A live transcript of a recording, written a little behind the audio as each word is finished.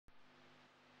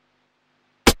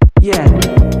Yeah.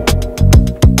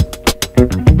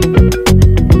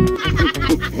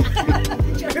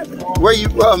 Where you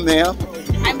from, ma'am?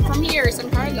 I'm from here, San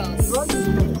Carlos.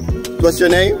 What's your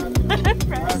name?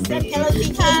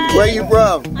 Where you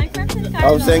from? I'm from San Carlos.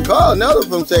 Oh, St. Carlos. Another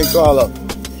from St. Carlos.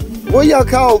 What y'all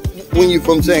call when you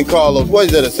from St. Carlos? What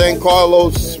is it? A St.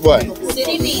 Carlos what?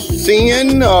 City B.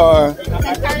 Sin or?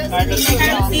 San Carlos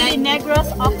City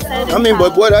Negros Occidental. I mean,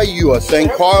 but what are you? A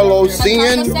St. Carlos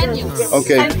Sin? Seniors.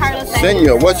 Okay. San Carlos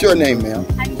Senior. What's your name, ma'am?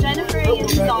 I'm Jennifer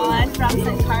Yunzon from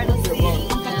San Carlos City.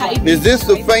 Is this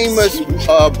the famous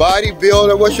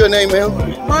bodybuilder? What's your name, ma'am?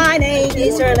 My name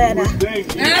is Erlena.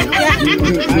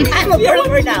 I'm a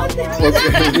birther now.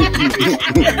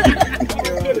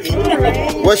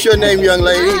 What's your name, young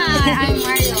lady? Hi, I'm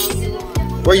Mario.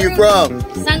 Where you from?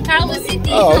 San Carlos City.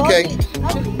 Oh, okay.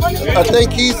 I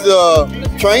think he's a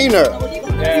trainer.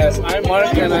 Yes, I'm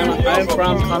Mark and I'm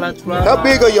from Calatrava. How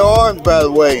big are your arms, by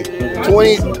the way?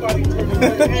 20?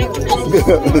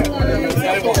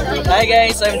 Hi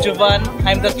guys, I'm Jovan.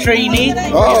 I'm the trainee. Oh,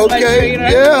 He's my okay. trainer.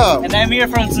 Yeah. And I'm here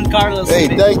from San Carlos Hey,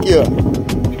 City. thank you.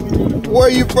 Where are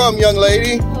you from, young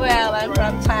lady? Well, I'm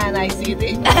from Tanay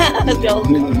City.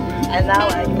 And now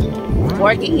I'm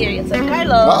working here in San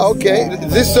Carlos. Oh, okay.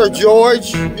 Is this Sir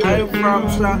George? I'm from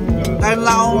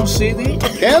Canlaon City.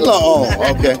 Canlaon.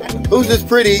 Okay. Who's this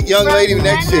pretty young lady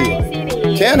next to you?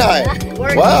 Tanay.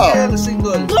 Wow. I'm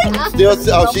single. Still,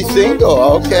 oh, she's single.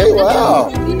 Okay,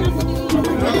 wow.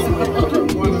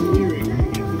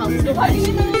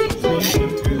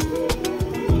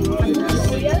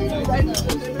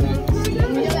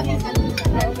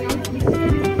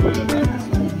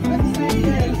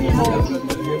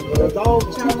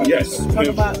 Yes.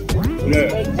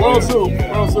 Yeah. World Soup.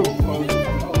 World Soup.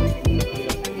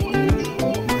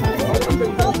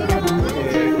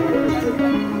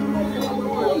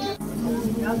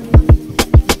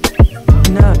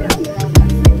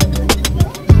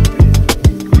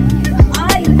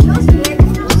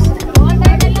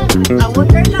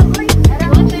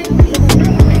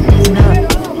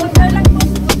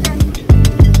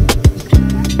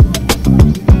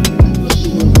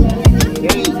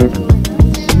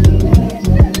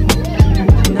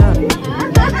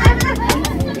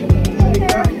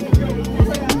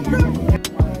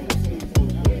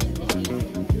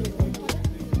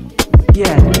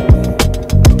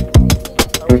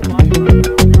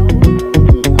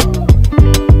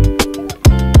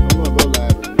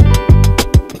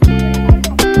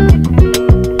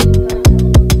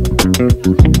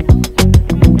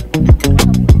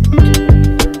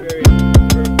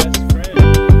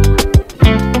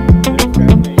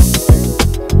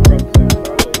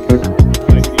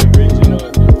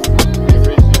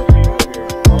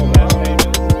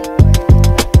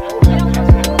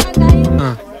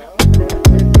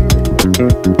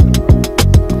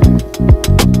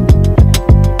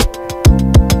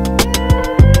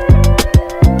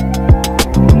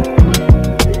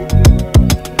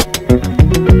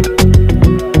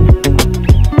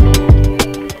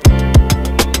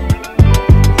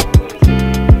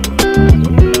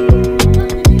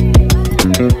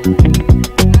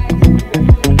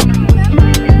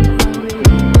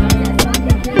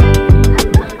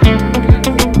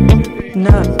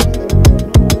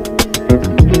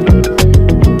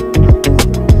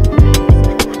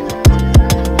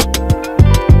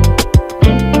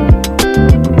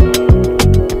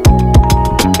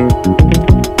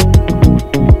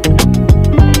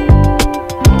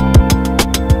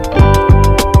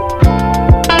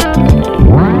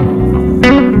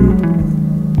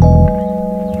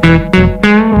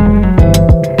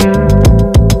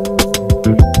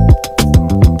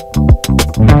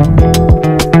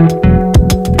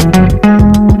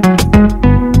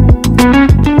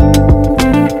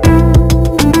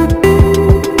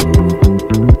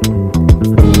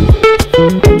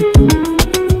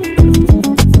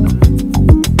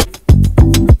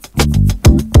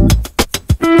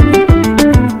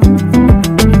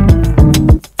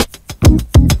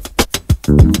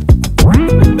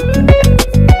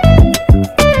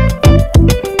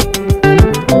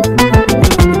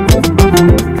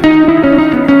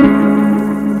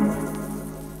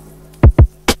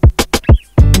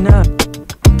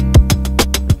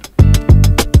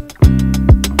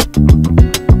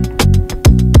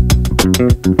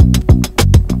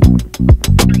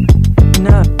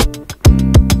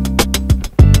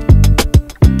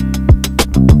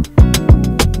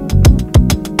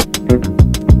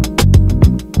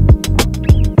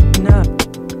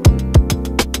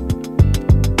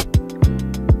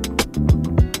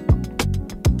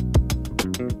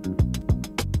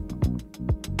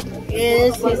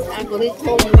 Yes, his uncle. He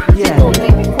told me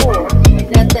before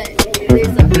that there's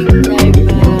a big time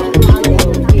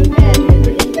uncle he had.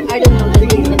 I don't know that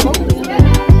he's the homeless guy.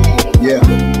 Yeah.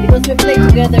 Because we played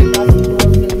together in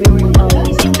basketball when we were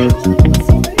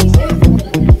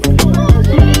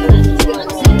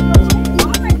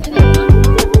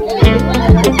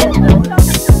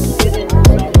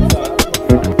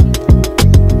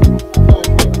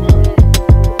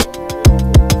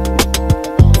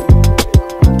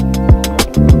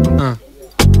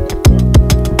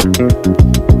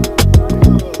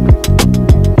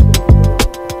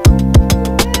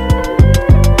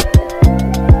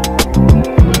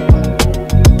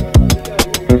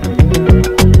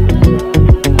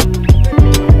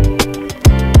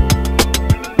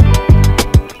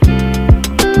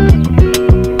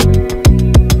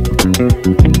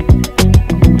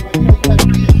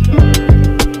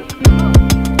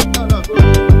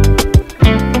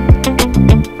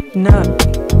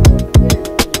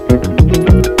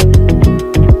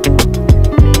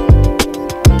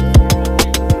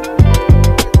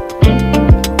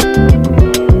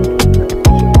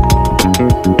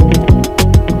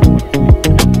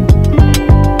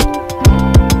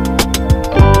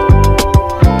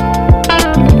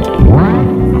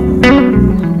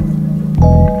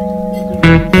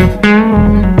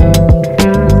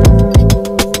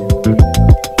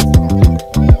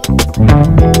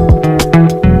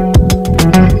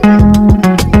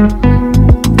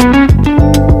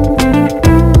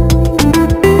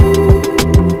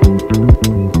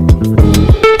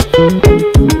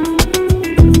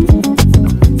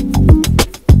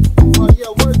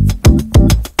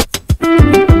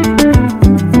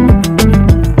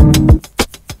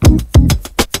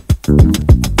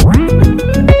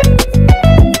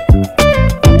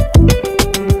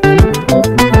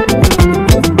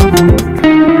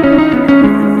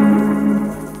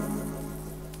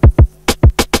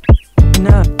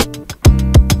enough.